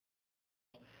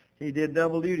He did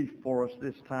double duty for us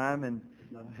this time and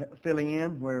filling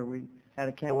in where we had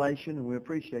a cancellation, and we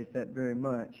appreciate that very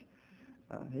much.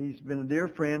 He's been a dear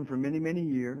friend for many, many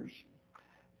years.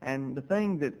 And the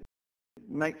thing that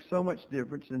makes so much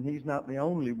difference, and he's not the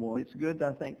only one, it's good,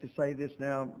 I think, to say this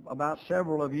now about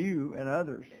several of you and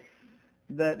others,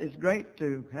 that it's great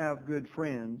to have good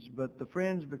friends, but the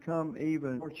friends become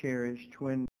even more cherished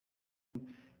when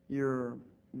your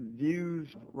views,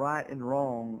 right and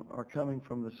wrong, are coming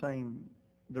from the same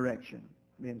direction,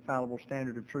 the infallible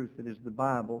standard of truth that is the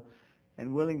Bible,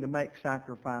 and willing to make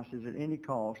sacrifices at any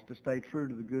cost to stay true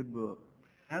to the good book.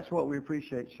 That's what we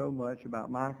appreciate so much about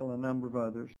Michael and a number of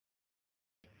others.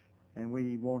 And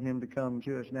we want him to come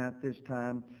to us now at this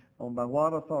time on by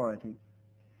what authority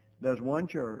does one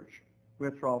church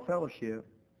withdraw fellowship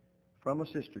from a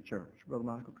sister church. Brother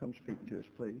Michael, come speak to us,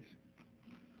 please.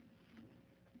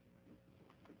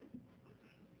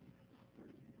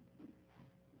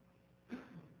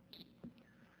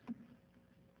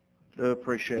 I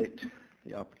appreciate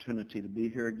the opportunity to be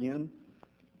here again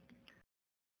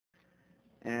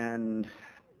and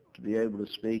to be able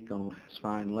to speak on this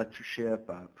fine lectureship.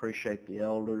 I appreciate the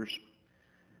elders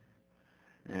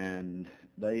and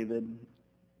David,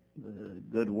 the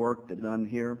good work that's done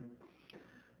here.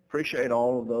 Appreciate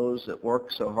all of those that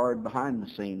work so hard behind the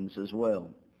scenes as well.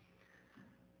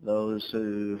 Those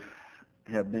who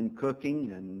have been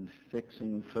cooking and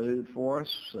fixing food for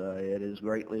us, it is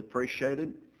greatly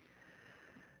appreciated,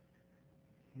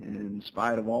 in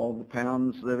spite of all the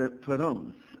pounds that it put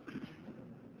on.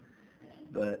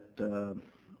 But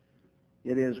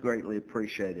it is greatly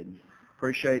appreciated.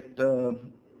 Appreciate this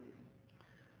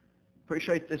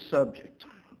subject.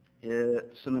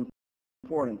 It's an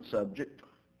important subject.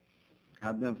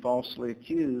 I've been falsely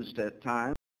accused at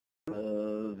times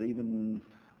of even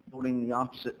holding the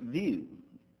opposite view.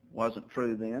 Wasn't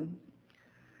true then.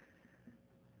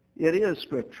 It is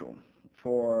scriptural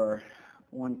for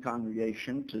one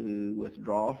congregation to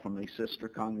withdraw from a sister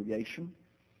congregation.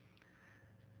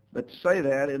 But to say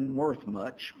that isn't worth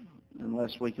much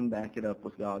unless we can back it up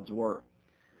with God's Word.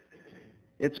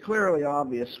 It's clearly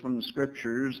obvious from the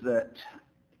Scriptures that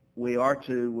we are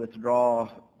to withdraw,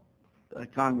 a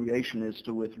congregation is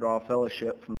to withdraw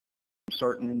fellowship from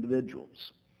certain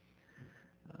individuals.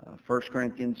 1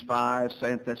 Corinthians 5,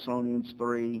 2 Thessalonians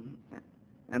 3,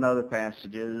 and other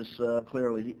passages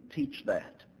clearly teach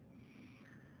that.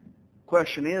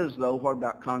 Question is, though, what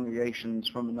about congregations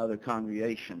from another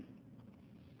congregation?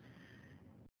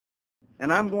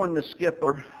 And I'm going to skip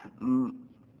over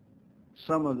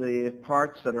some of the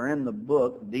parts that are in the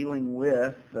book dealing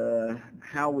with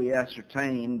how we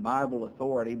ascertain Bible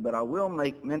authority, but I will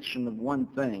make mention of one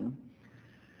thing,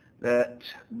 that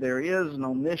there is an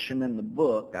omission in the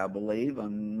book, I believe,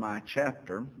 in my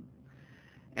chapter,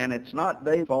 and it's not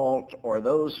their fault or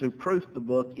those who proofed the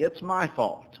book, it's my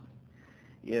fault.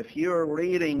 If you're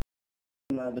reading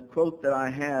the quote that I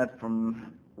had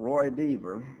from Roy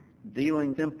Deaver, dealing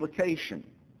with implication,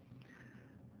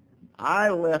 I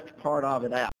left part of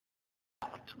it out.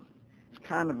 It's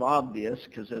kind of obvious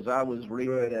because as I was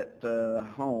reading it at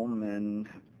home, and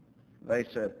they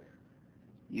said,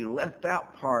 you left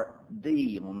out part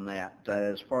D on that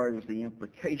as far as the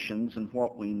implications and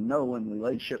what we know in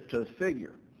relationship to a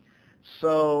figure.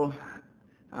 So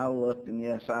I looked, and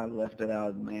yes, I left it out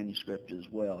of the manuscript as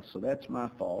well. So that's my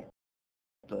fault.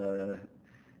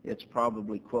 It's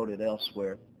probably quoted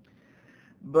elsewhere.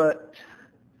 But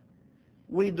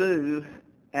we do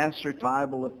ascertain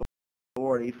Bible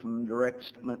authority from direct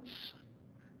statements,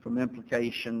 from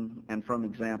implication, and from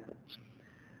examples.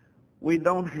 We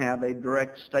don't have a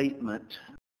direct statement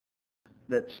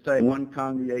that states one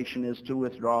congregation is to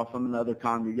withdraw from another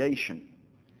congregation.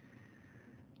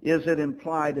 Is it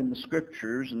implied in the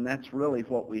Scriptures? And that's really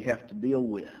what we have to deal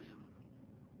with.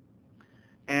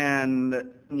 And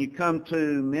when you come to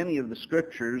many of the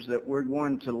Scriptures that we're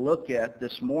going to look at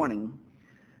this morning,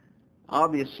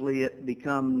 obviously it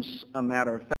becomes a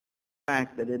matter of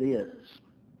fact that it is.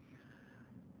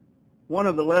 One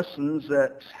of the lessons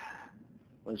that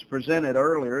was presented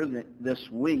earlier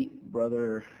this week,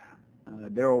 Brother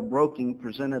Darrell Broking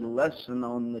presented a lesson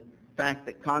on the fact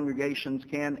that congregations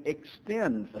can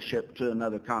extend fellowship to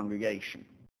another congregation.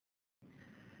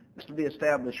 This to be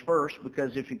established first,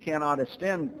 because if you cannot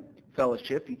extend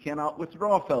fellowship, you cannot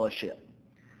withdraw fellowship.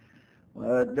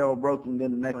 Well, Darrell Broking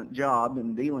did an excellent job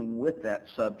in dealing with that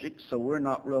subject, so we're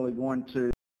not really going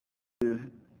to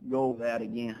go over that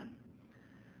again.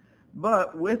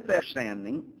 But with that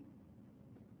understanding,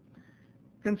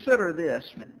 consider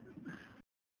this.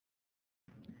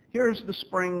 Here's the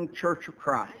Spring Church of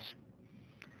Christ.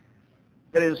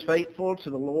 It is faithful to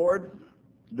the Lord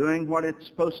doing what it's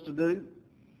supposed to do.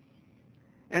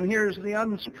 And here's the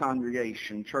unsaved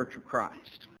congregation, Church of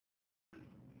Christ.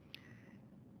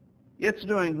 It's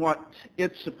doing what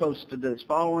it's supposed to do. It's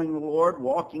following the Lord,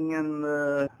 walking in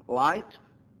the light.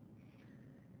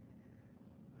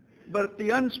 But the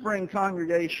Unspring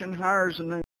congregation hires a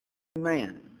new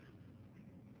man.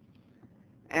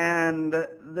 And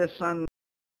this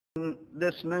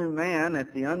new man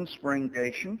at the Unspring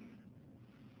congregation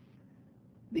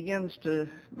begins to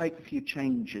make a few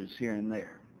changes here and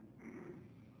there.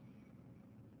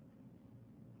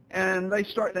 And they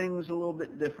start things a little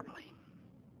bit differently.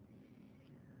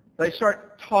 They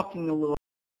start talking a little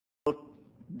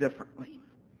differently.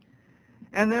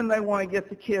 And then they want to get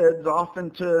the kids off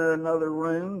into another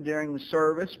room during the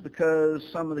service because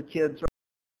some of the kids are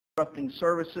interrupting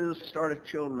services, start a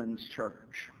children's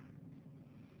church.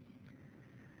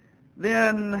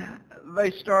 Then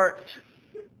they start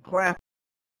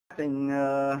clapping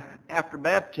after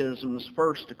baptisms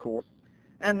first, of course,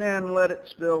 and then let it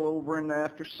spill over into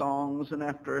after songs, and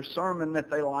after a sermon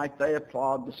that they like, they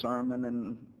applaud the sermon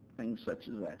and things such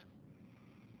as that.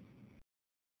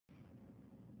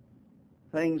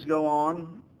 Things go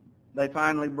on. They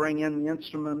finally bring in the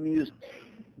instrument of music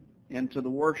into the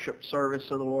worship service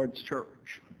of the Lord's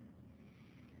church.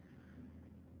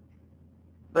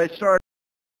 They start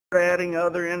adding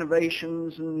other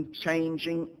innovations and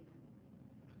changing.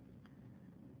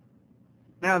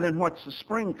 Now then, what's the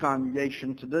spring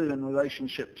congregation to do in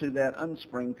relationship to that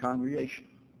unspring congregation?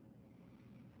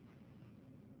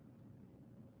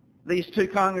 These two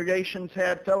congregations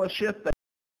had fellowship.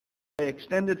 They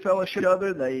extended fellowship to each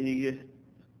other. They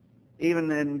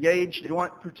even engaged in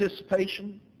joint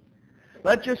participation.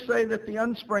 Let's just say that the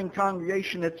Unspring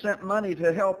congregation had sent money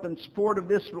to help in support of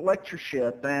this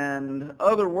lectureship and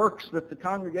other works that the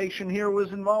congregation here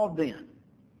was involved in.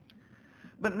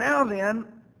 But now then,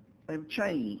 they've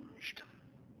changed.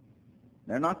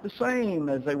 They're not the same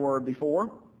as they were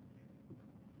before.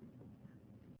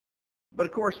 But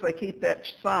of course, they keep that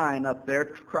sign up there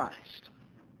to Christ.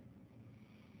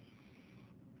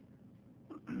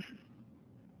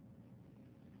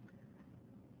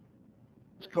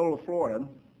 Pensacola, Florida,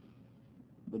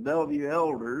 the Bellevue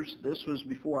elders, this was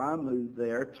before I moved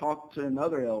there, talked to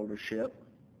another eldership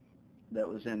that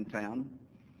was in town.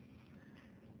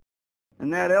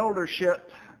 And that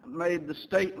eldership made the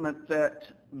statement that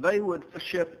they would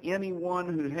fellowship anyone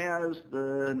who has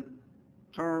the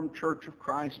term Church of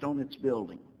Christ on its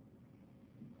building.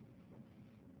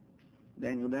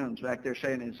 Daniel Downs back there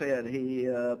shaking his head. He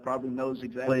probably knows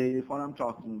exactly what I'm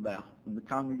talking about, and the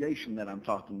congregation that I'm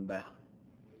talking about.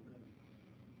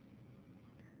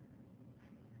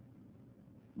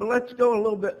 But let's go a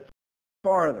little bit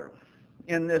farther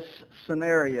in this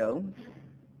scenario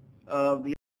of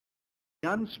the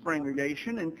Unspring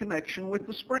congregation in connection with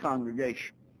the Spring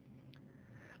congregation.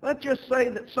 Let's just say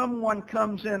that someone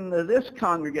comes into this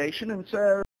congregation and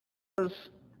starts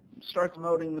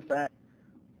noting the fact,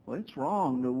 well, it's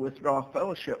wrong to withdraw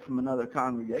fellowship from another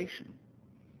congregation.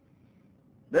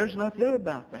 There's nothing to do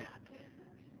about that.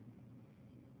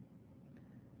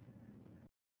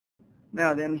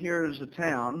 Now then, here's a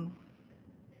town.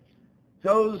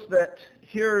 Those that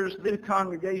here's the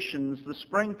congregations, the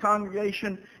Spring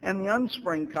congregation and the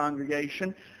Unspring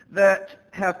congregation, that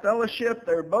have fellowship.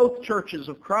 They're both churches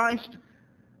of Christ.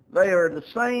 They are the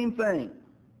same thing.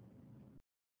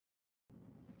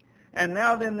 And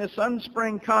now then this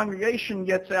Unspring congregation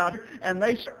gets out and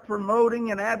they start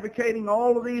promoting and advocating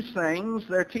all of these things.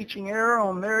 They're teaching error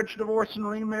on marriage, divorce, and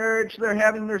remarriage. They're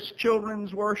having their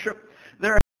children's worship.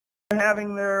 They're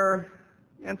having their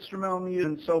instrumental music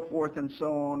and so forth and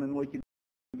so on. And we could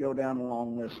go down a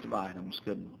long list of items,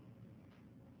 couldn't we?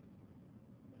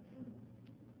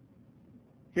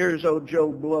 Here's old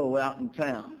Joe Blow out in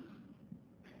town.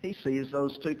 He sees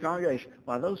those two congregations.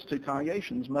 Why, those two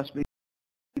congregations must be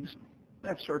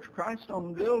that Church of Christ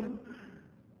on the building.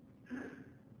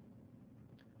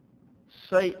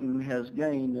 Satan has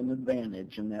gained an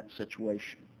advantage in that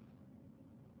situation.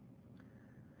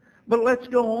 But let's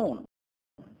go on.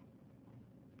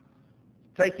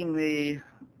 Taking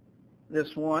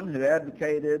this one who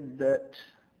advocated that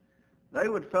they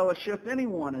would fellowship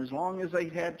anyone as long as they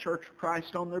had Church of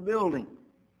Christ on their building.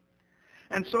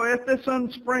 And so at this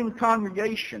Unspring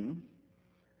congregation,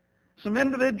 some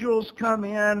individuals come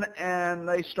in and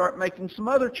they start making some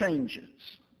other changes.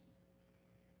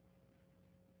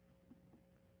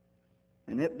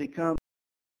 And it becomes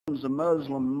a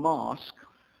Muslim mosque,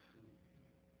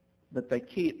 but they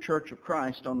keep Church of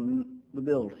Christ on the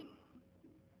building.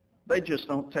 They just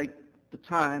don't take the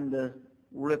time to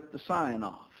rip the sign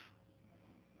off.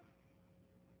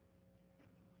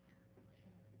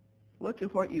 look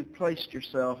at what you've placed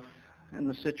yourself and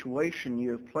the situation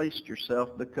you have placed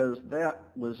yourself, because that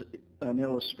was an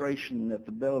illustration that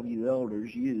the Bellevue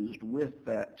elders used with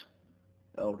that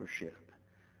eldership.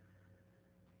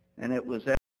 And it was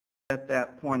at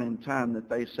that point in time that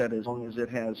they said as long as it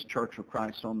has Church of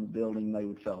Christ on the building, they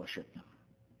would fellowship them.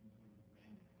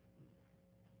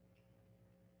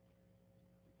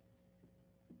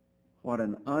 What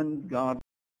an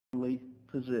ungodly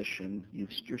position you've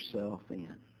put yourself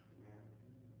in.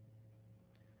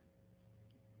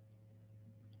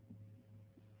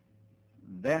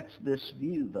 That's this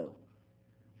view, though,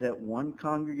 that one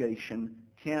congregation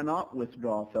cannot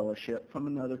withdraw fellowship from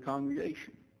another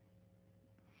congregation.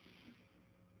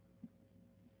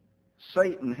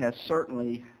 Satan has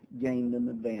certainly gained an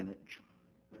advantage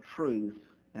of truth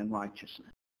and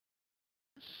righteousness.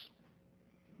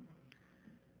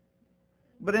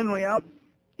 But in reality,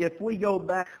 if we go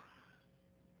back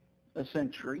a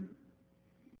century,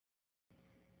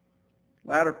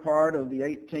 latter part of the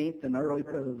 18th and early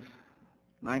part of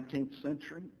 19th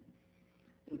century,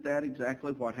 isn't that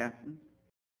exactly what happened?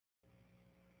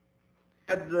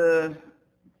 Had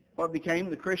what became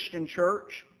the Christian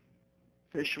church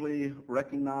officially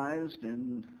recognized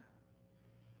in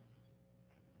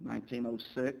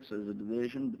 1906 as a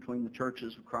division between the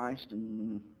Churches of Christ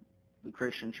and the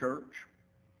Christian church.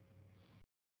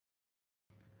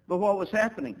 But what was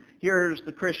happening? Here's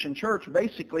the Christian church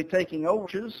basically taking over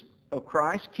Churches of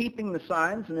Christ, keeping the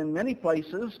signs, and in many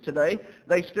places today,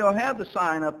 they still have the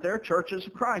sign up there, Churches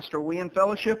of Christ. Are we in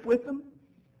fellowship with them?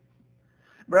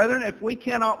 Brethren, if we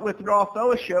cannot withdraw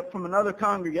fellowship from another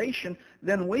congregation,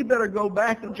 then we better go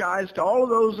back and apologize to all of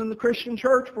those in the Christian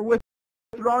church for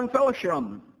withdrawing fellowship from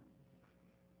them.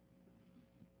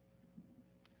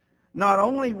 Not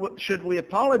only should we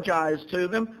apologize to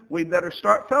them, we better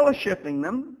start fellowshipping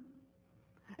them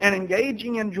and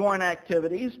engaging in joint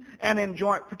activities and in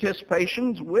joint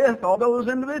participations with all those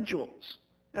individuals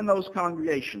and those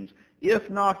congregations. If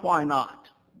not, why not?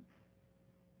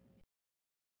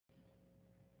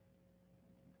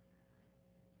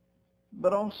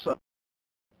 But also,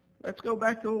 let's go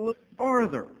back a little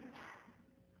farther.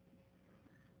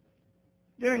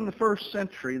 During the first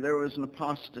century, there was an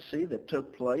apostasy that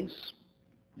took place.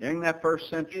 During that first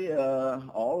century,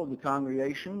 all of the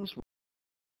congregations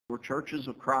were Churches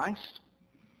of Christ.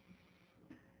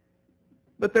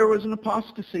 But there was an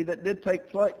apostasy that did take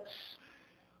place.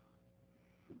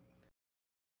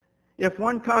 If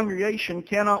one congregation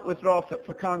cannot withdraw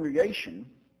for congregation,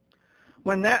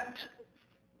 when that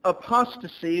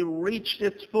apostasy reached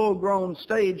its full-grown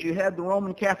stage, you had the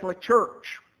Roman Catholic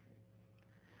Church.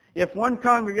 If one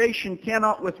congregation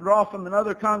cannot withdraw from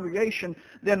another congregation,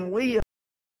 then we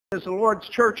as the Lord's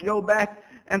church go back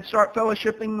and start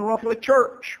fellowshipping the Roman Catholic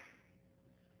Church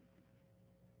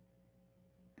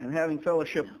and having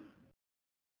fellowship.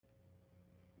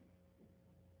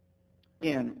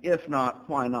 And if not,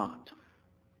 why not?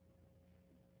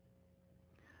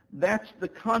 That's the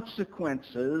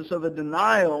consequences of a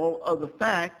denial of the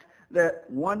fact that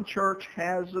one church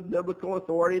has the biblical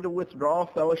authority to withdraw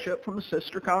fellowship from a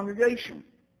sister congregation.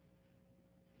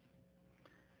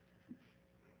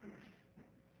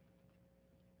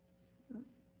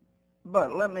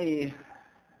 But let me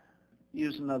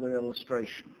use another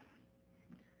illustration.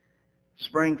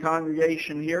 Spring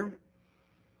congregation here,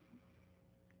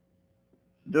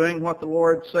 doing what the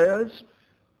Lord says,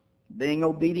 being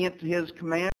obedient to His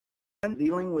command,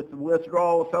 dealing with the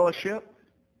withdrawal of fellowship.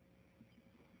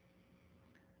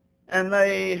 And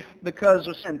they, because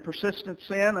of sin, persistent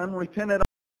sin, unrepented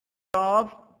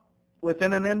of,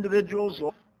 within an individual's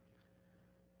life,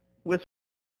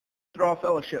 withdraw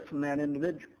fellowship from that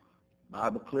individual. The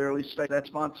Bible clearly states that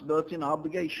responsibility and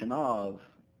obligation of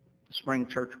the Spring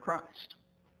Church of Christ,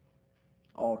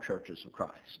 all Churches of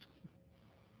Christ.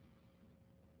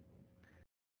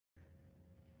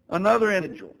 Another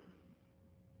individual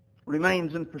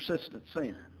remains in persistent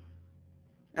sin,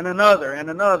 and another, and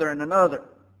another, and another.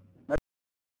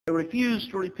 They refuse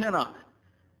to repent of it.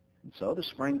 And so the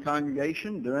Spring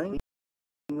congregation, being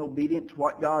obedient to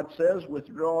what God says,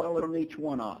 withdraw from each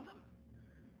one of them.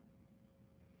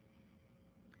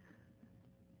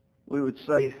 We would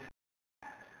say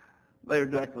they're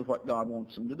exactly what God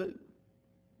wants them to do,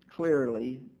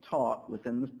 clearly taught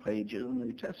within the pages of the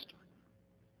New Testament.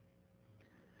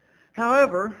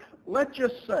 However, let's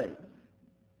just say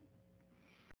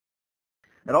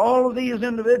that all of these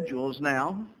individuals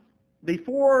now,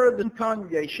 before the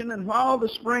congregation and while the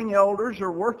Spring elders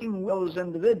are working with those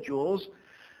individuals,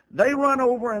 they run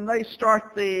over and they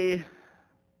start the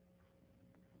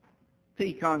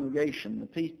P congregation, the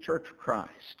P Church of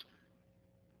Christ.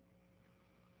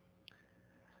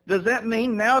 Does that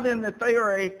mean now then that they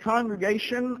are a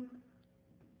congregation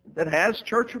that has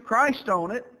Church of Christ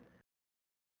on it?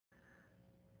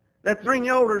 That three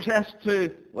elders has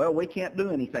to, well, we can't do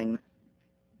anything.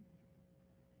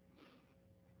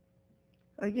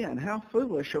 Again, how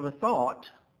foolish of a thought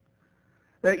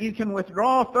that you can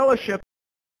withdraw fellowship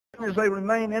as they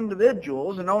remain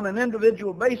individuals and on an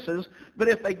individual basis, but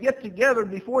if they get together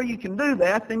before you can do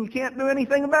that, then you can't do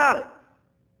anything about it.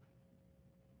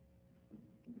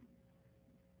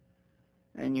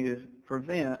 And you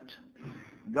prevent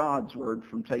God's word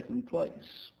from taking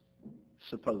place,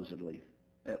 supposedly,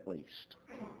 at least.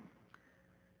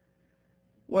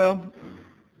 Well,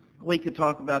 we could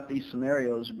talk about these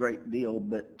scenarios a great deal,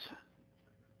 but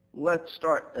let's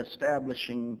start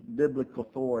establishing biblical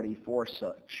authority for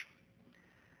such.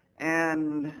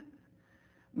 And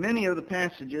many of the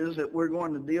passages that we're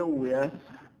going to deal with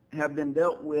have been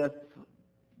dealt with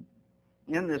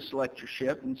in this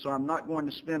lectureship, and so I'm not going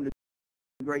to spend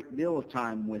a great deal of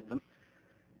time with them.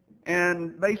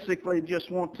 And basically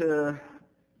just want to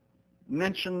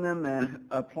mention them and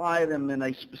apply them in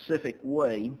a specific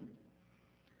way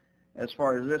as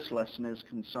far as this lesson is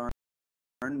concerned.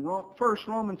 First,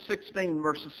 Romans 16,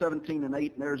 verses 17 and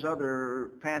 8, and there's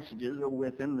other passages that are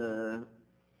within the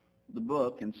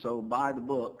book, and so buy the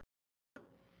book.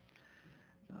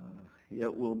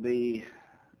 It will be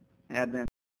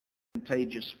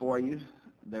advantageous for you.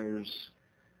 There's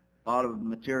a lot of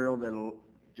material that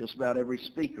just about every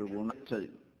speaker will know too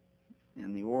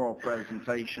in the oral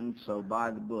presentation, so buy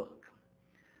the book.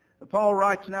 Paul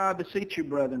writes, "Now I beseech you,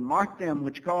 brethren, mark them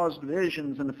which cause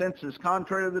divisions and offenses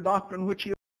contrary to the doctrine which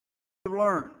you have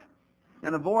learned,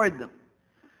 and avoid them.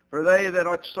 For they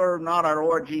that serve not our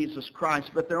Lord Jesus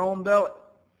Christ, but their own belly,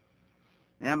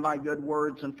 and by good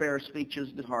words and fair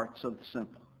speeches the hearts of the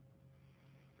simple."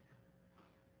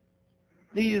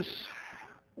 These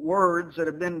words that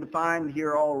have been defined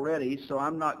here already, so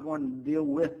I'm not going to deal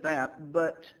with that,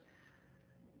 but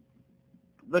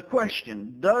the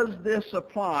question, does this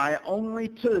apply only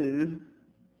to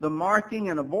the marking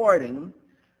and avoiding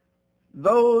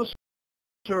those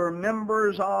who are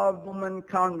members of the Roman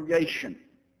congregation?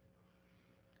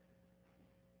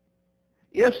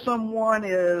 If someone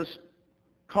is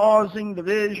causing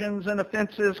divisions and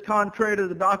offenses contrary to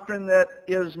the doctrine that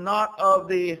is not of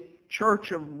the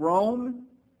Church of Rome,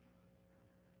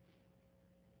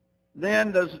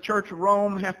 then does the Church of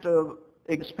Rome have to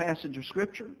accept this passage of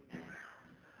Scripture?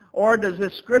 Or does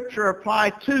this Scripture apply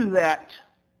to that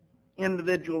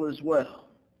individual as well?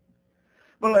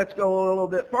 But let's go a little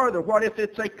bit further. What if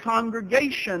it's a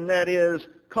congregation that is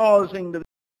causing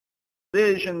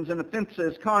divisions and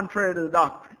offenses contrary to the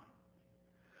doctrine?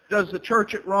 Does the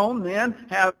church at Rome then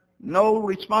have no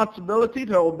responsibility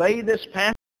to obey this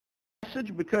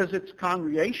passage because it's a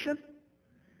congregation?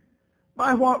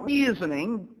 By what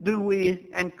reasoning do we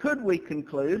and could we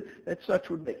conclude that such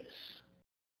would be?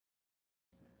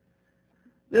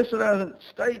 This doesn't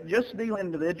state just the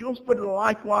individuals, but it will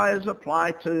likewise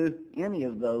apply to any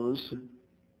of those who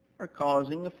are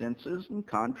causing offenses and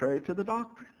contrary to the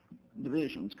doctrine,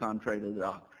 divisions contrary to the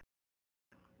doctrine.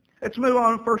 Let's move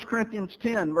on to 1 Corinthians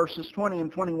 10, verses 20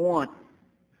 and 21,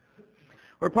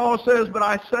 where Paul says, "But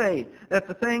I say that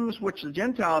the things which the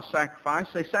Gentiles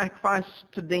sacrifice, they sacrifice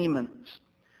to demons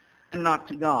and not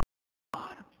to God.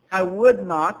 I would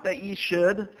not that ye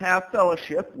should have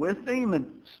fellowship with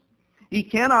demons. Ye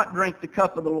cannot drink the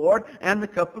cup of the Lord and the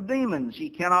cup of demons. Ye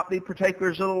cannot be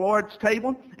partakers of the Lord's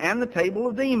table and the table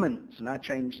of demons." And I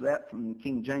changed that from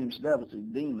King James devils to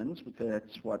demons because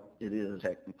that's what it is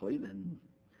technically. Then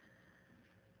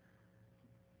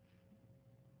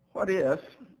what if,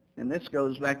 and this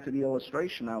goes back to the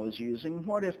illustration I was using,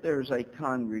 what if there's a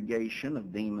congregation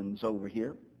of demons over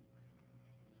here?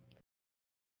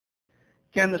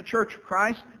 Can the Church of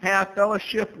Christ have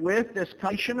fellowship with this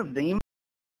congregation of demons?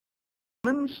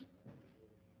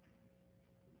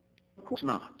 Of course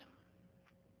not.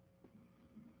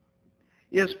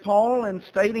 Is Paul, in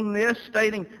stating this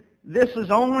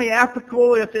is only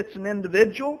applicable if it's an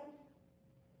individual,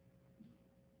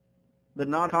 but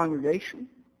not a congregation?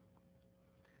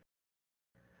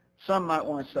 Some might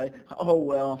want to say, "Oh,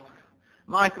 well,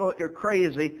 Michael, you're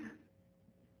crazy.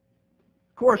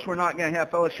 Of course we're not going to have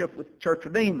fellowship with the Church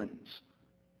of Demons.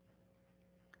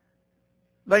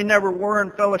 They never were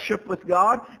in fellowship with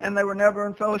God, and they were never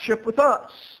in fellowship with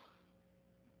us."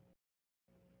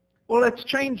 Well, let's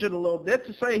change it a little bit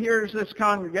to say here's this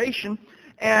congregation,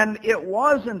 and it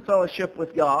was in fellowship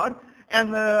with God,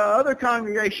 and the other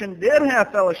congregation did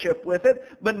have fellowship with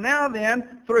it, but now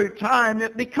then, through time,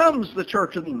 it becomes the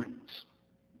Church of Demons.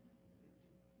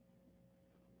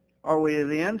 Are we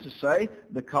then to say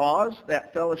because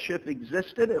that fellowship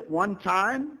existed at one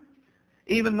time,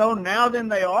 even though now then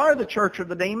they are the church of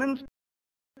the demons,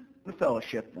 to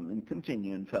fellowship them and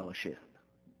continue in fellowship?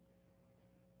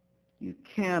 You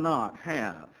cannot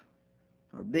have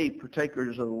or be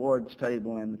partakers of the Lord's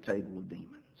table and the table of demons.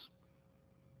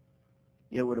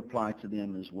 It would apply to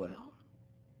them as well.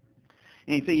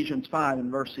 In Ephesians 5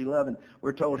 and verse 11,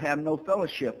 we're told, have no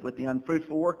fellowship with the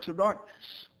unfruitful works of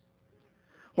darkness.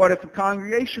 What if a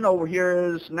congregation over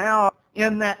here is now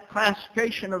in that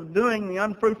classification of doing the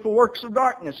unfruitful works of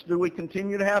darkness? Do we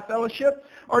continue to have fellowship,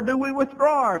 or do we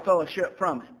withdraw our fellowship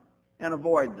from it and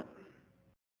avoid them?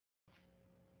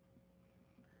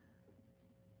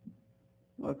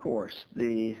 Well, of course,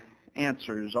 the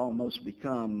answers almost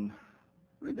become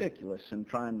ridiculous in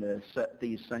trying to set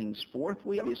these things forth.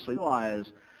 We obviously realize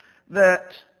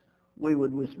that we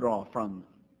would withdraw from them,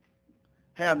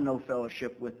 have no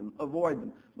fellowship with them, avoid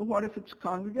them. But what if it's a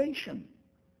congregation?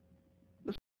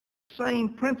 The same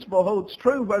principle holds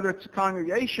true whether it's a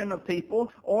congregation of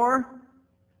people or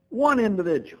one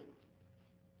individual.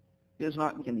 It does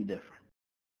not make any difference.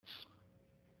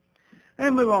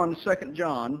 And move on to 2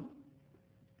 John.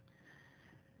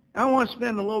 I want to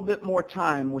spend a little bit more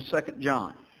time with 2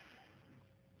 John.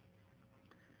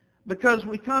 Because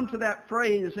we come to that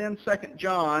phrase in 2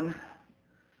 John,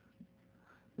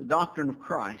 the doctrine of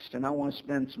Christ, and I want to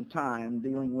spend some time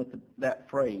dealing with that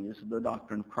phrase, the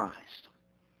doctrine of Christ.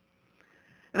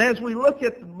 And as we look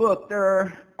at the book,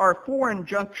 there are 4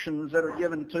 injunctions that are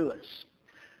given to us.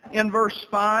 In verse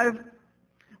 5,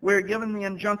 we're given the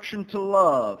injunction to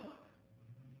love.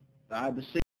 I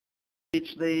beseech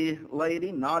thee,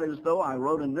 lady, not as though I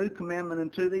wrote a new commandment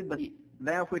unto thee, but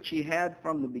that which he had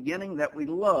from the beginning, that we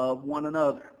love one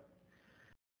another.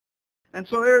 And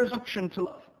so there's an injunction to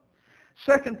love.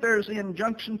 Second, there's the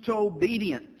injunction to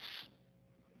obedience,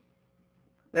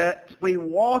 that we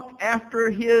walk after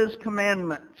his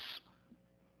commandments.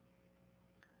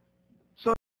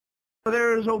 So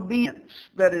there is obedience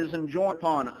that is enjoined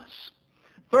upon us.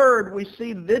 Third, we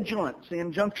see vigilance, the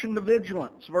injunction to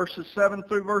vigilance, verses 7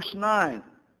 through verse 9.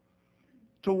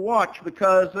 To watch,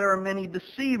 because there are many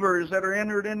deceivers that are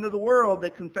entered into the world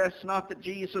that confess not that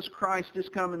Jesus Christ is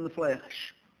come in the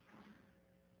flesh.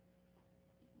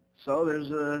 So there's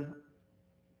an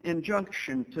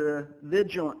injunction to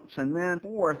vigilance. And then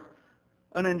fourth,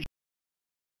 an injunction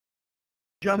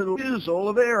to the refusal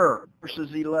of error,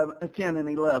 verses 10 and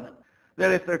 11.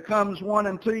 That if there comes one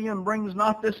unto you and brings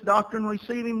not this doctrine,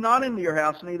 receive him not into your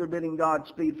house, neither bidding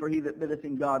Godspeed, for he that biddeth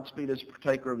him Godspeed is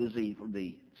partaker of his evil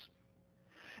deeds.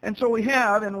 And so we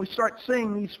have, and we start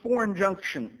seeing these 4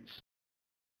 injunctions.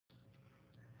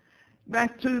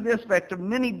 Back to this fact of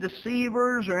many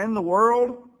deceivers are in the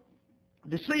world.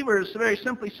 Deceiver is very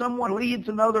simply someone who leads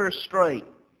another astray.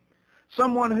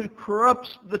 Someone who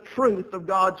corrupts the truth of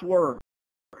God's Word.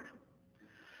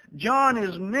 John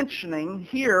is mentioning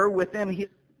here within his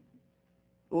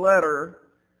letter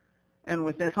and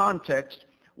within context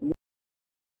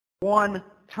one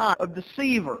type of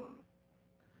deceiver.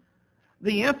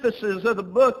 The emphasis of the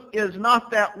book is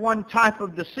not that one type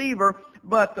of deceiver,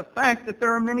 but the fact that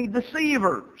there are many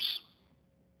deceivers.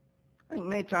 I think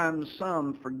many times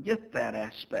some forget that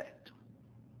aspect.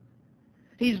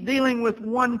 He's dealing with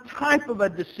one type of a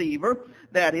deceiver,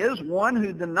 that is, one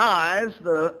who denies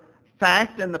the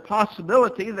fact and the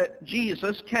possibility that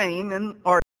Jesus came in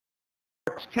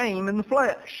the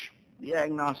flesh, the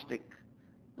agnostic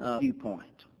viewpoint.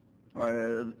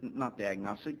 Or not the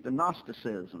agnostic, the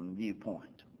Gnosticism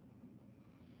viewpoint.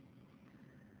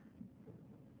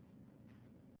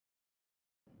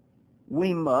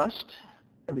 We must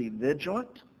be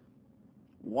vigilant,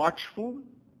 watchful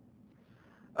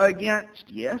against,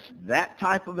 yes, that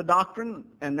type of a doctrine,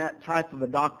 and that type of a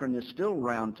doctrine is still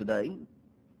around today.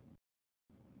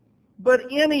 But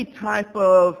any type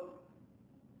of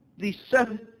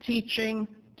deceptive teaching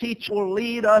will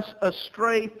lead us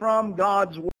astray from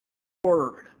God's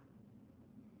Word.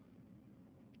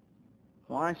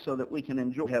 Why? So that we can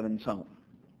enjoy heaven's home.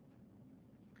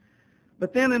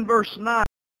 But then in verse 9,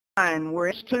 we're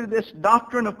into this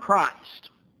doctrine of Christ.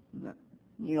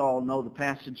 You all know the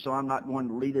passage, so I'm not going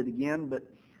to read it again, but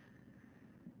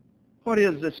what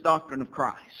is this doctrine of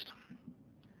Christ?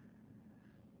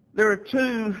 There are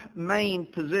 2 main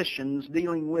positions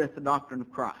dealing with the doctrine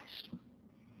of Christ.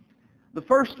 The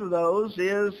first of those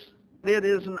is it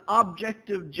is an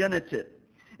objective genitive.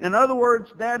 In other words,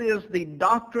 that is the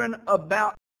doctrine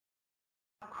about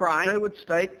Christ. I would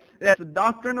state that's the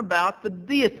doctrine about the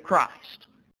deity of Christ.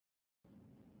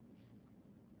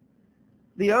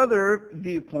 The other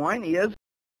viewpoint is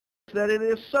that it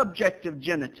is subjective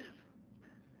genitive.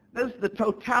 This is the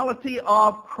totality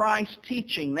of Christ's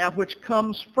teaching, that which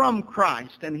comes from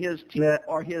Christ, and his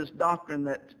or his doctrine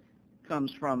that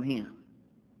comes from him.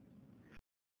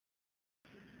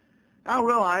 I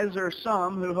realize there are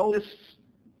some who hold this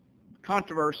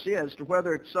controversy as to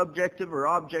whether it's subjective or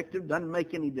objective, doesn't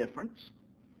make any difference.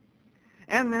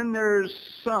 And then there's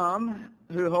some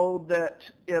who hold that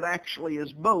it actually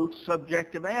is both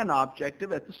subjective and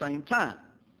objective at the same time.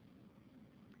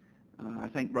 I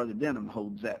think Brother Denham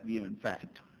holds that view, in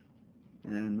fact,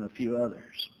 and a few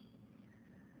others.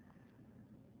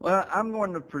 Well, I'm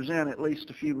going to present at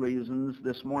least a few reasons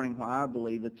this morning why I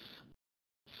believe it's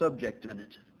subjective.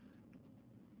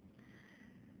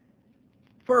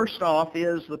 First off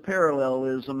is the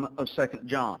parallelism of 2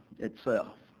 John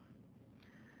itself.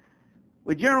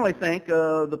 We generally think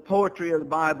of the poetry of the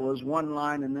Bible as one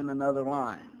line and then another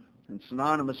line. In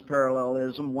synonymous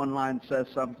parallelism, one line says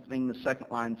something, the second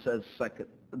line says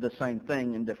the same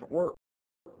thing in different words.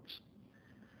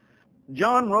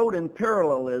 John wrote in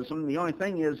parallelism. The only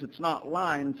thing is it's not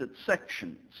lines, it's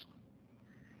sections.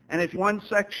 And if one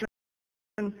section,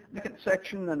 second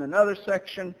section, then another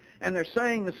section, and they're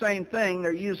saying the same thing,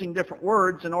 they're using different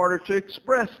words in order to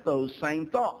express those same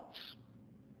thoughts.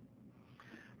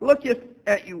 Look,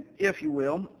 if you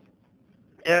will,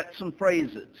 at some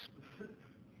phrases.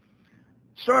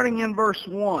 Starting in verse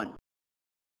 1.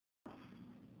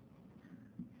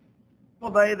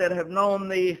 They that have known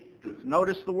thee,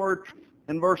 notice the word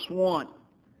in verse 1.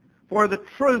 For the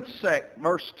truth's sake,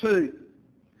 verse 2.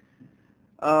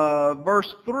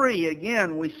 Verse 3,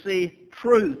 again, we see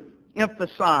truth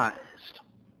emphasized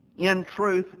in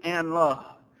truth and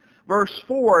love. Verse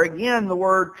 4, again, the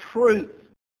word truth.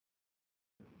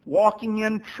 Walking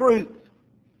in truth.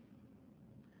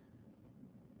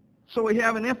 So we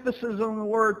have an emphasis on the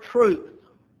word truth.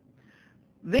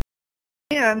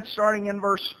 Then, starting in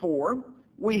verse 4,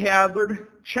 we have the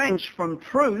change from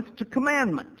truth to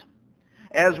commandment.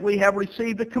 As we have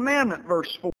received a commandment,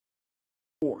 verse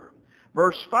 4.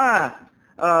 Verse 5,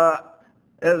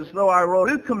 as though I wrote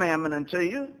a new commandment unto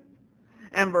you.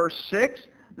 And verse 6,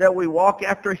 that we walk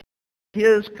after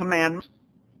his commandments.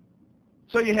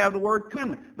 So you have the word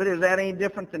commandment. But is that any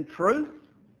different than truth?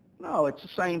 No, it's the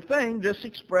same thing, just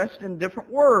expressed in different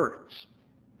words.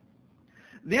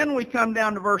 Then we come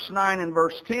down to verse 9 and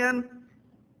verse 10,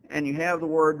 and you have the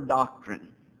word doctrine.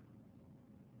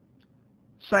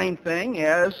 Same thing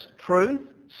as truth,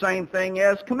 same thing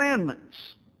as commandments.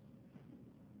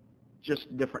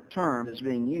 Just different terms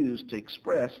being used to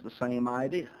express the same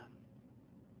idea.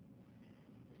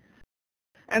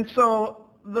 And so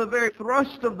the very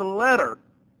thrust of the letter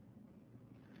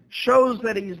shows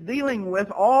that he's dealing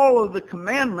with all of the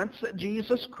commandments that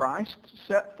Jesus Christ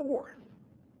set forth.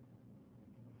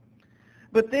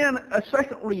 But then a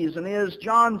second reason is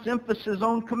John's emphasis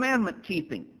on commandment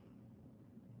keeping.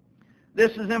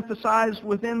 This is emphasized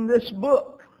within this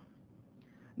book.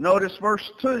 Notice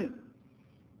verse 2,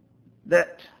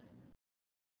 that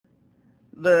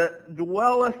the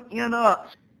dwelleth in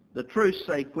us, the truth's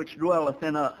sake which dwelleth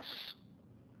in us.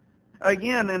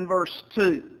 Again in verse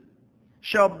 2,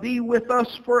 shall be with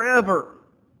us forever.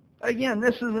 Again,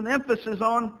 this is an emphasis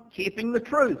on keeping the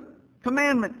truth,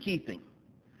 commandment keeping.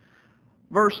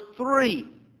 Verse 3,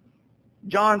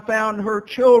 John found her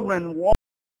children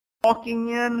walking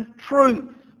in truth.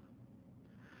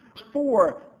 Verse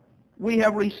 4, we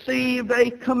have received a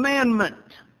commandment.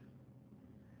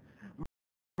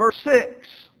 Verse 6,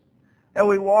 that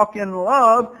we walk in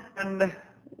love and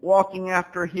walking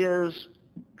after his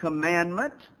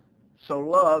commandment. So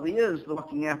love is the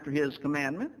walking after his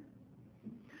commandment.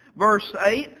 Verse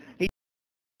 8, he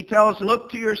tells us, look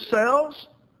to yourselves.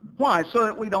 Why? So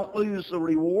that we don't lose the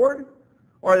reward,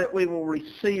 or that we will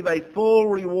receive a full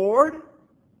reward.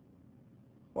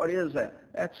 What is that?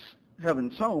 That's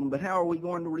heaven's home, but how are we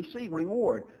going to receive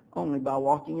reward? Only by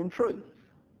walking in truth.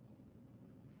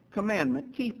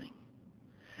 Commandment keeping.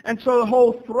 And so the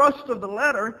whole thrust of the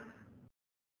letter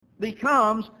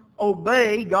becomes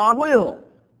obey God's will.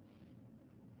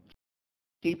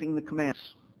 Keeping the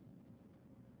commandments.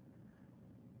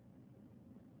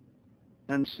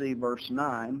 And see verse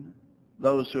 9,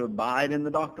 those who abide in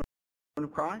the doctrine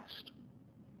of Christ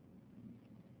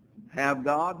have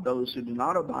God. Those who do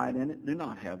not abide in it do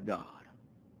not have God.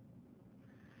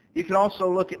 You can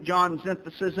also look at John's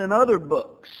emphasis in other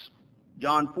books.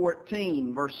 John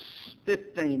 14, verse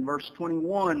 15, verse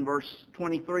 21, verse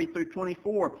 23 through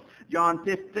 24. John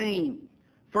 15,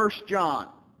 1 John.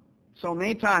 So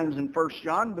many times in 1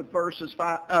 John, but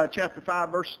chapter 5,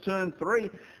 verse 2 and 3,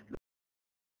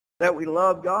 that we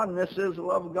love God, and this is the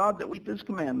love of God, that we keep his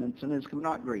commandments, and his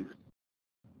not grieve.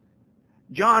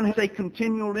 John has a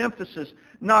continual emphasis,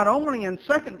 not only in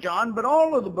 2 John, but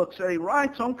all of the books that he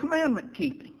writes on commandment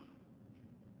keeping.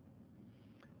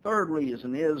 Third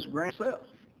reason is grammar itself.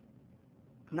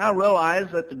 Now realize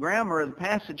that the grammar of the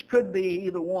passage could be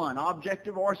either one,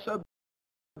 objective or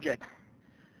subjective.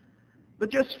 But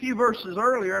just a few verses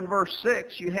earlier in verse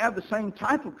 6, you have the same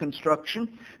type of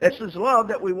construction. This is love,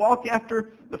 that we walk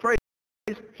after the phrase,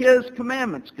 his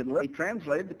commandments, could be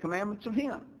translated the commandments of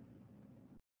him.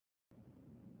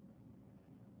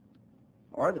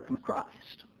 Or the commandments of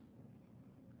Christ.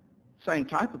 Same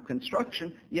type of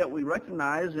construction, yet we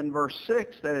recognize in verse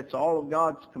 6 that it's all of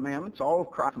God's commandments, all of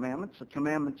Christ's commandments, the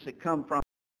commandments that come from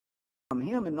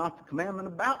him and not the commandment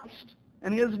about Christ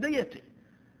and his deity.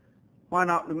 Why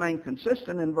not remain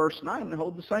consistent in verse 9 and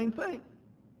hold the same thing?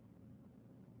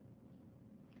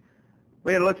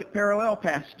 We had to look at parallel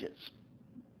passages.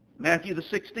 Matthew the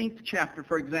 16th chapter,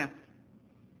 for example.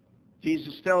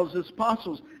 Jesus tells his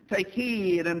apostles, take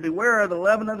heed and beware of the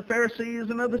leaven of the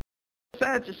Pharisees and of the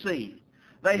Sadducees.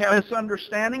 They have this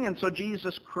understanding, and so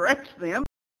Jesus corrects them.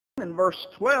 In verse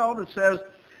 12 it says,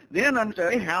 then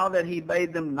understand how that he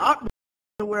bade them not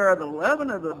beware of the leaven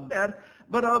of the bread,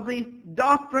 but of the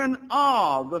doctrine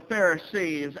of the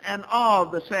Pharisees and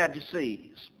of the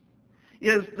Sadducees.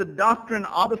 Is the doctrine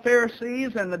of the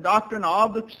Pharisees and the doctrine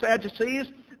of the Sadducees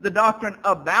the doctrine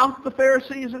about the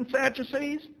Pharisees and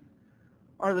Sadducees,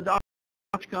 or the doctrine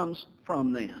which comes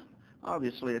from them?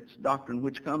 Obviously, it's doctrine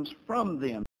which comes from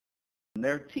them.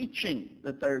 Their teaching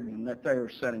that they're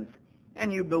setting.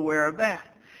 And you beware of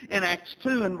that. In Acts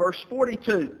 2 and verse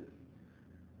 42,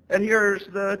 and here's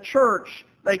the church.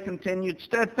 They continued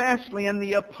steadfastly in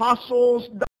the apostles'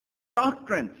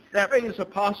 doctrine. That phrase,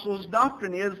 apostles'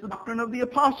 doctrine, is the doctrine of the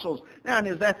apostles. Now,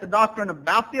 is that the doctrine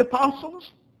about the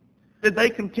apostles? Did they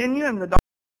continue in the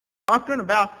doctrine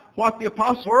about what the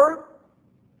apostles were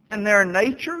and their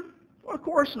nature? Well, of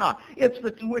course not. It's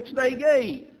the to which they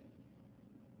gave.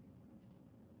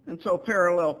 And so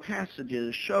parallel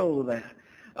passages show that.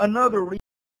 Another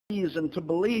reason to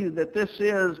believe that this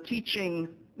is teaching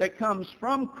that comes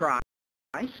from Christ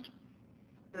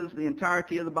is the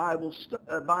entirety of the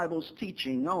Bible's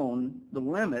teaching on the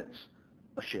limits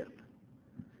of fellowship.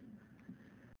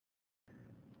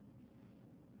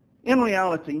 In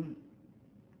reality,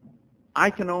 I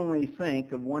can only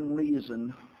think of one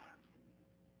reason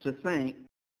to think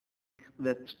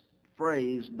that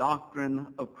phrase, doctrine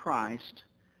of Christ,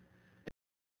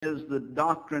 is the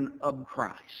doctrine of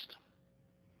Christ.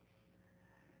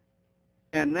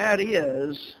 And that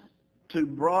is to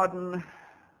broaden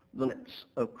the limits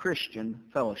of Christian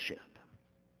fellowship.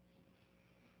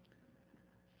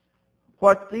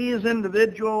 What these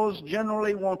individuals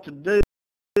generally want to do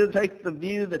is take the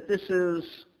view that this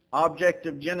is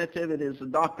objective genitive, it is the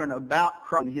doctrine about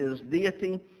Christ and his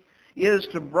deity, is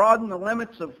to broaden the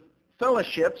limits of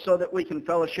fellowship so that we can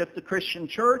fellowship the Christian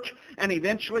church and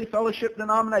eventually fellowship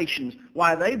denominations.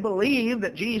 Why, they believe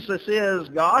that Jesus is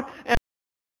God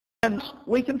and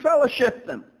we can fellowship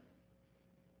them.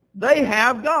 They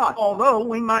have God, although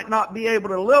we might not be able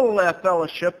to little less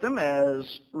fellowship them,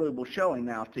 as Rubel Shelley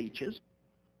now teaches.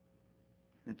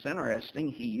 It's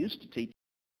interesting, he used to teach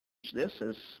this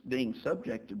as being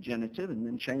subjective genitive and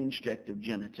then changed objective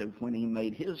genitive when he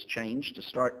made his change to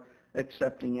start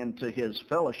accepting into his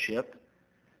fellowship,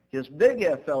 his big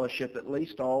F fellowship at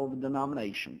least, all the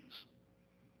denominations.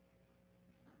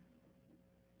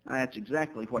 Now, that's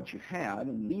exactly what you have,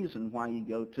 and the reason why you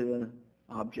go to an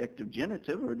objective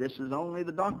genitive, or this is only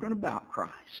the doctrine about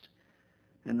Christ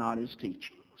and not his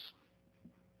teachings.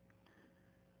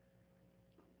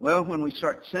 Well, when we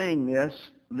start saying this,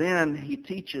 then he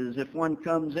teaches, if one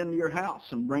comes into your house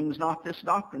and brings not this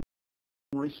doctrine,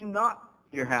 receive not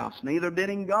your house, neither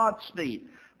bidding Godspeed.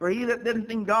 For he that biddeth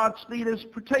in Godspeed is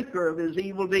partaker of his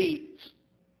evil deeds.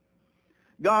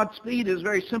 Godspeed is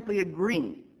very simply a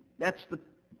greeting. That's the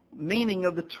meaning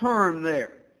of the term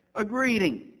there, a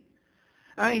greeting.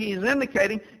 He's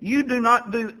indicating you do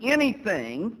not do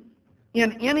anything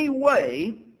in any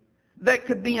way that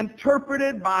could be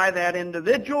interpreted by that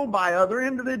individual, by other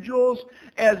individuals,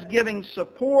 as giving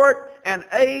support and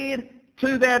aid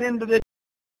to that individual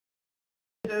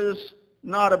who is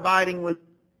not abiding with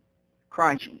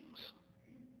Christ.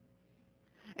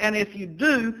 And if you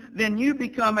do, then you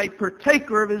become a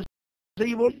partaker of his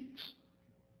evil deeds.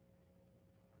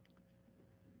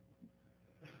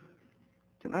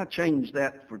 Can I change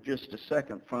that for just a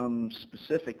second from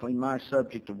specifically my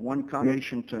subject of one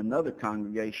congregation to another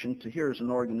congregation to here's an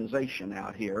organization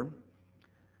out here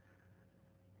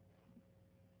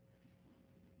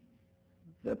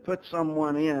that puts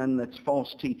someone in that's a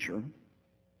false teacher,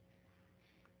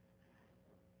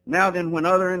 Now then, when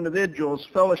other individuals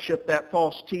fellowship that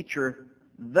false teacher,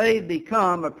 they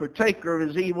become a partaker of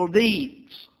his evil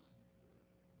deeds.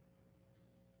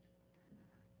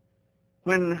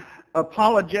 When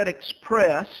Apologetics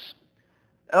Press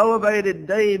elevated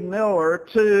Dave Miller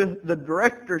to the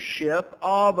directorship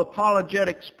of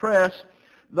Apologetics Press,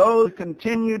 those who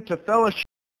continued to fellowship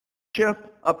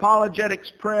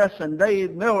Apologetics Press and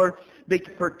Dave Miller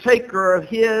became partaker of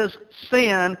his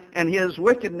sin and his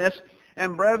wickedness.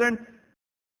 And brethren,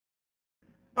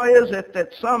 why is it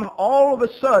that some all of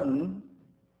a sudden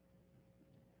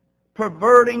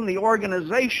perverting the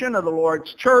organization of the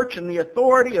Lord's church and the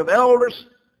authority of elders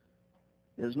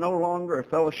is no longer a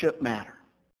fellowship matter?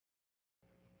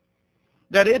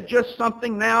 That it's just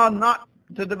something now not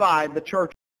to divide the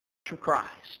church of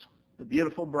Christ, the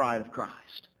beautiful bride of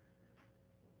Christ.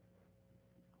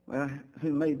 Well,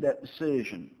 who made that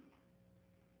decision?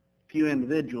 A few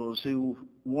individuals who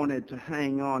wanted to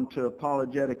hang on to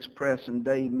Apologetics Press and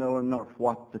Dave Miller, not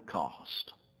what the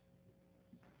cost.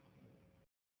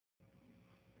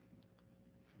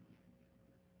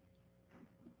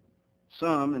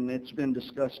 Some, and it's been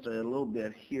discussed a little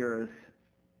bit here,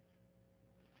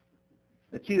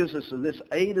 accuse us of this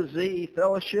A to Z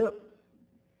fellowship.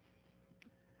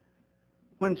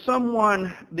 When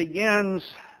someone begins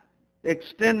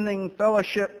extending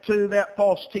fellowship to that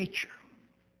false teacher,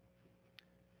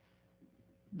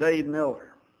 Dave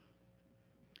Miller,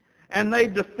 and they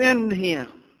defend him,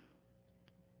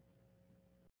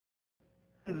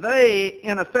 they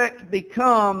in effect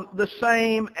become the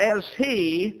same as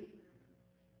he.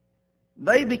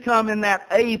 They become in that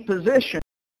A position,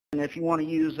 if you want to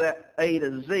use that A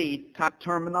to Z type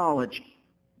terminology,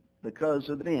 because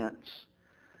of events.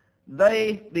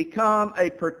 They become a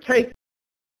partaker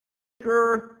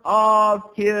of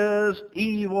his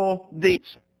evil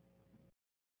deeds.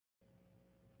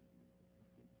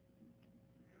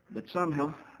 But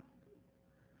somehow,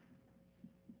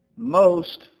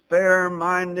 most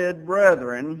fair-minded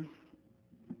brethren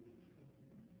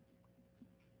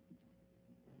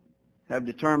have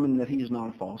determined that he's not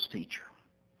a false teacher.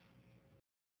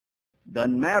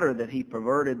 Doesn't matter that he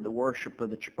perverted the worship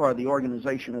of the church or the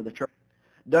organization of the church.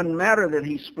 Doesn't matter that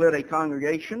he split a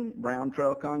congregation, Brown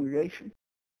Trail congregation.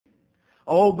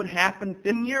 Oh, but it happened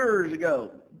 10 years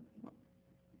ago.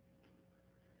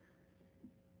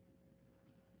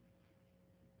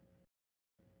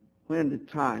 When did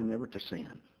time ever to sin?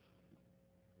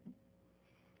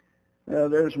 Well,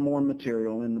 there's more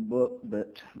material in the book,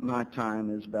 but my time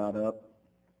is about up.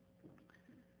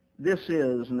 This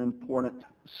is an important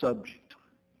subject.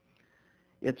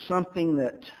 It's something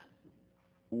that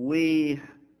we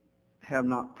have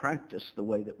not practiced the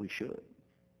way that we should.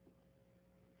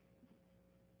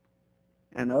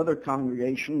 And other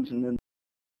congregations and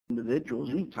individuals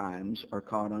many times are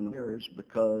caught unawares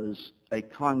because a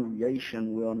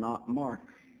congregation will not mark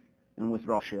and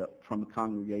withdraw from a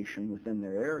congregation within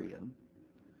their area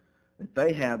that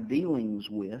they have dealings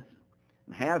with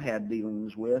and have had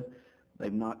dealings with.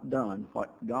 They've not done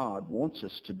what God wants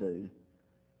us to do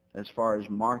as far as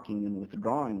marking and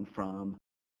withdrawing from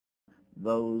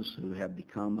those who have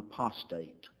become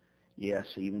apostate. Yes,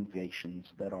 even nations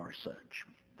that are such.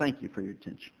 Thank you for your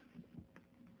attention.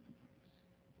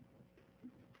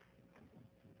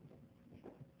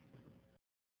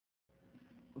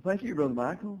 Well, thank you, Brother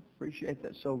Michael. Appreciate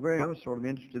that so very much. I was sort of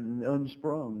interested in the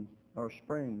unsprung, or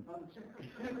spring.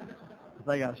 I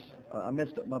think I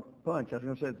messed up my punch. I was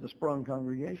going to say it's the sprung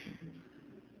congregation.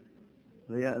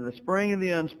 The spring and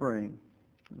the unspring.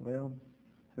 Well,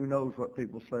 who knows what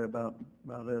people say about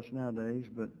us nowadays,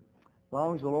 but as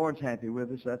long as the Lord's happy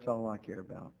with us, that's all I care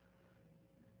about.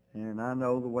 And I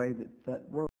know the way that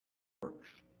works.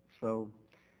 So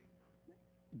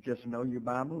just know your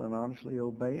Bible and honestly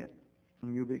obey it,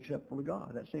 and you'll be acceptable to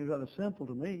God. That seems rather simple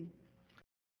to me,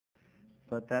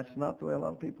 but that's not the way a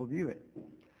lot of people view it.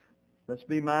 Let's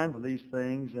be mindful of these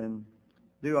things and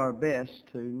do our best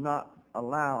to not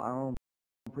allow our own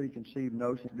preconceived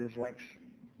notions, dislikes,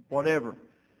 whatever,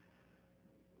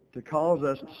 to cause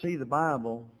us to see the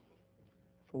Bible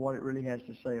for what it really has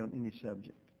to say on any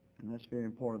subject. And that's very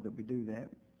important that we do that.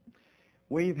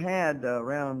 We've had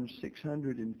around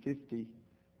 650,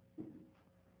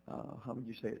 how would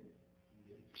you say it?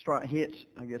 Hits,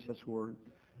 I guess that's the word.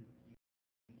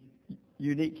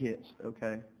 Unique hits,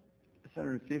 okay.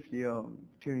 650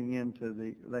 tuning into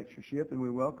the lectureship, and we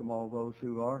welcome all those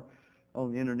who are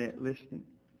on the internet listening.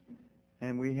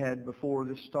 And we had, before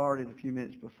this started, a few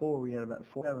minutes before, we had about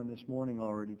 7 this morning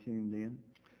already tuned in.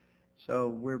 So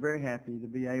we're very happy to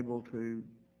be able to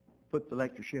put the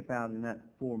lectureship out in that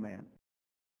format.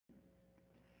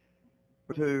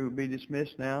 to be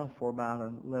dismissed now for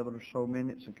about 11 or so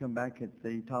minutes and come back at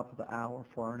the top of the hour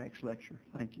for our next lecture.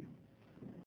 Thank you.